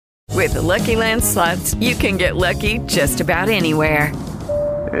With the Lucky Land Slots, you can get lucky just about anywhere.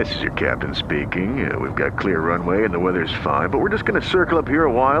 This is your captain speaking. We've got clear runway and the weather's fine, but we're just going to circle up here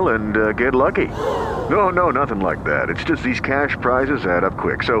a while and get lucky. No, nothing like that. It's just these cash prizes add up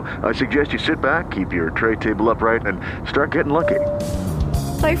quick. So I suggest you sit back, keep your tray table upright, and start getting lucky.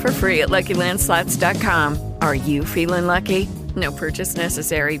 Play for free at LuckyLandSlots.com. Are you feeling lucky? No purchase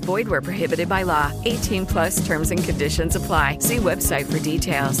necessary. Void where prohibited by law. 18 plus terms and conditions apply. See website for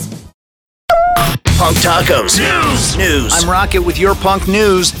details. Punk Tacos. News. I'm Rocket with your punk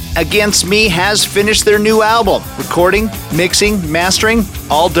news. Against Me has finished their new album. Recording, mixing, mastering,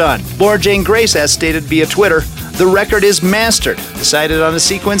 all done. Laura Jane Grace has stated via Twitter, the record is mastered, decided on a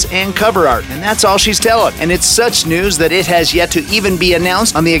sequence and cover art, and that's all she's telling. And it's such news that it has yet to even be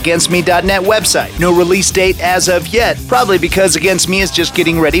announced on the AgainstMe.net website. No release date as of yet, probably because Against Me is just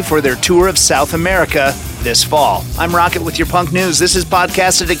getting ready for their tour of South America this fall. I'm Rocket with your punk news. This is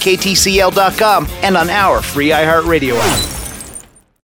podcasted at ktcl.com and on our free iHeartRadio app.